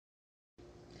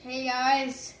Hey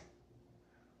guys,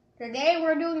 today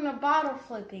we're doing the bottle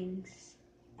flippings.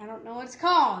 I don't know what it's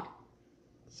called.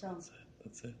 So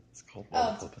That's it. It's called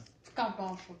bottle flipping. It's called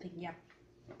bottle flipping, yeah.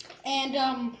 And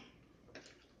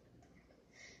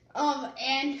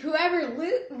and whoever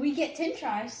we get 10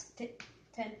 tries,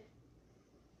 10.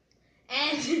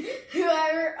 And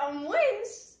whoever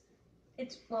wins,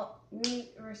 it's me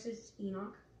versus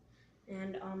Enoch.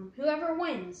 And whoever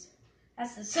wins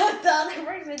has to suck the other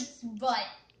person's butt.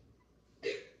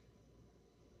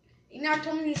 Enoch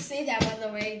told me to say that, by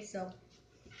the way, so.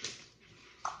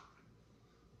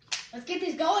 Let's get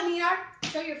this going, Enoch.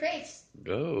 Show your face.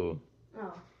 Go.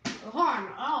 Oh. Harm.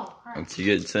 Oh, harm. Once you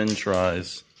get 10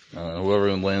 tries,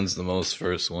 whoever lands the most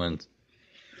first wins.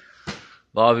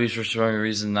 Bobby's for some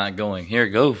reason not going. Here,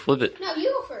 go, flip it. No, you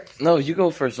go first. No, you go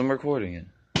first. I'm recording it.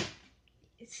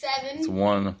 It's 7. It's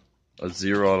 1. A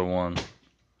 0 out of 1.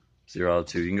 0 out of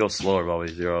 2. You can go slower,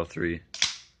 Bobby. 0 out of 3.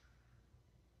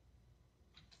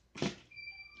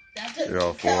 0 out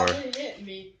of 4. Hit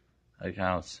me. That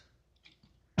counts.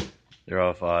 0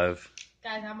 out of 5.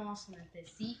 Guys, I'm awesome at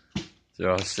this. See?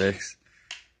 0 out of 6.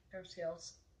 No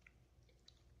skills.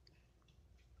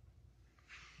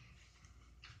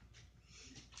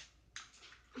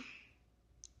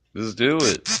 Just do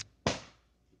it.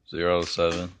 0 out of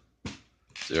 7.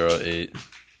 0 out of 8.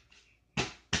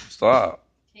 Stop.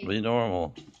 Okay. Be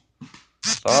normal.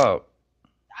 Stop.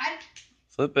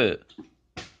 Flip it.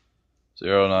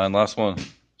 0 out of 9. Last one.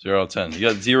 0 out of 10. You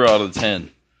got 0 out of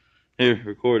 10. Here,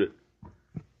 record it.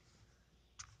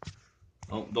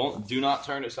 Do not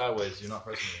turn it sideways. Do not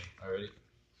press anything. Alrighty?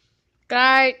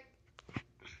 Guy.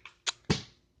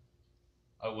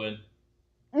 I win.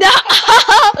 No!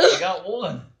 I got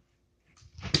 1.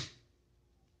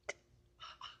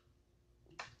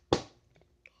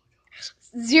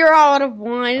 Zero out of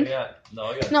 1. I got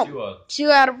 2 out. 2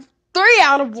 out of 3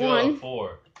 out of 2 1. out of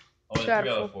 4. Oh, 2 3 out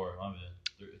out of of 4. I'm in.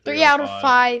 3 out of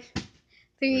 5.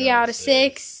 3 out of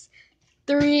 6.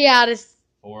 3 out of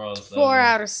 4 out of 7. 4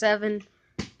 out of 7.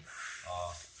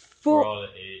 4 out of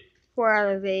 8. 4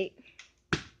 out of 8.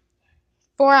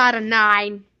 4 out of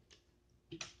 9.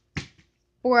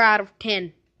 4 out of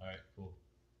 10. Alright, cool.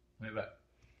 Let me back.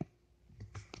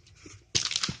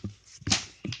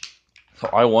 So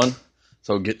I won.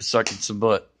 So get sucking some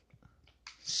butt.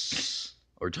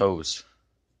 Or toes.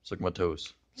 Suck my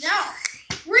toes. No!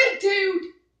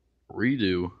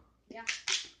 Redo. Yeah.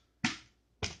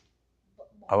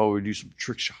 How about we do some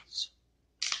trick shots?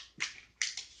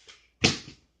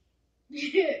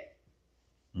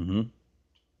 Mm-hmm.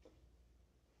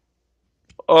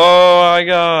 Oh my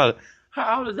god.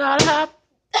 How did that happen?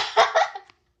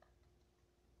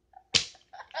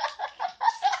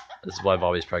 This is why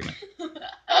Bobby's pregnant.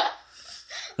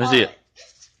 Let me see it.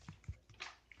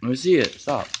 Let me see it.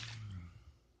 Stop.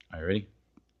 Alright, ready?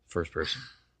 First person.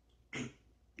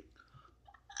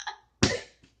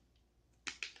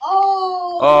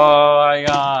 Oh my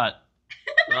god.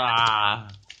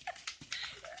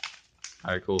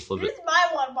 Alright, cool. Flip This it. is my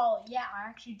water bottle. Yeah, I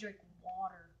actually drink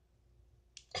water.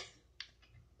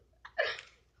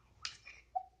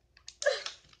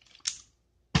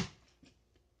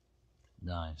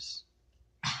 Nice.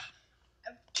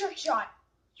 Trick shot.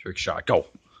 Trick shot. Go.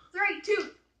 3,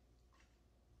 2.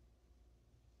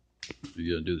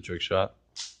 You gonna do the trick shot?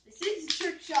 This is a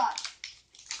trick shot.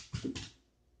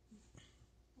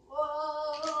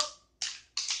 Whoa.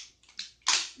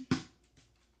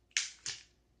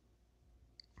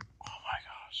 Oh my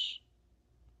gosh.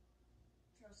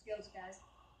 No skills, guys.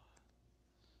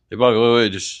 Hey, Bobby, wait.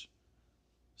 Just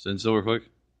stand still real quick.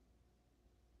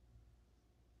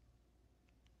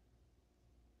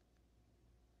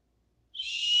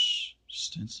 Shh. Just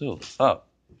stand still. Stop.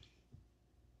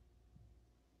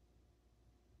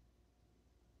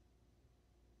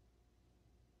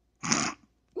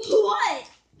 What?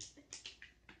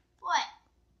 What?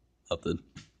 Nothing.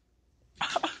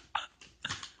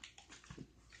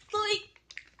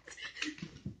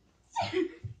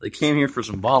 They came here for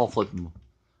some bottle flipping.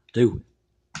 Do it.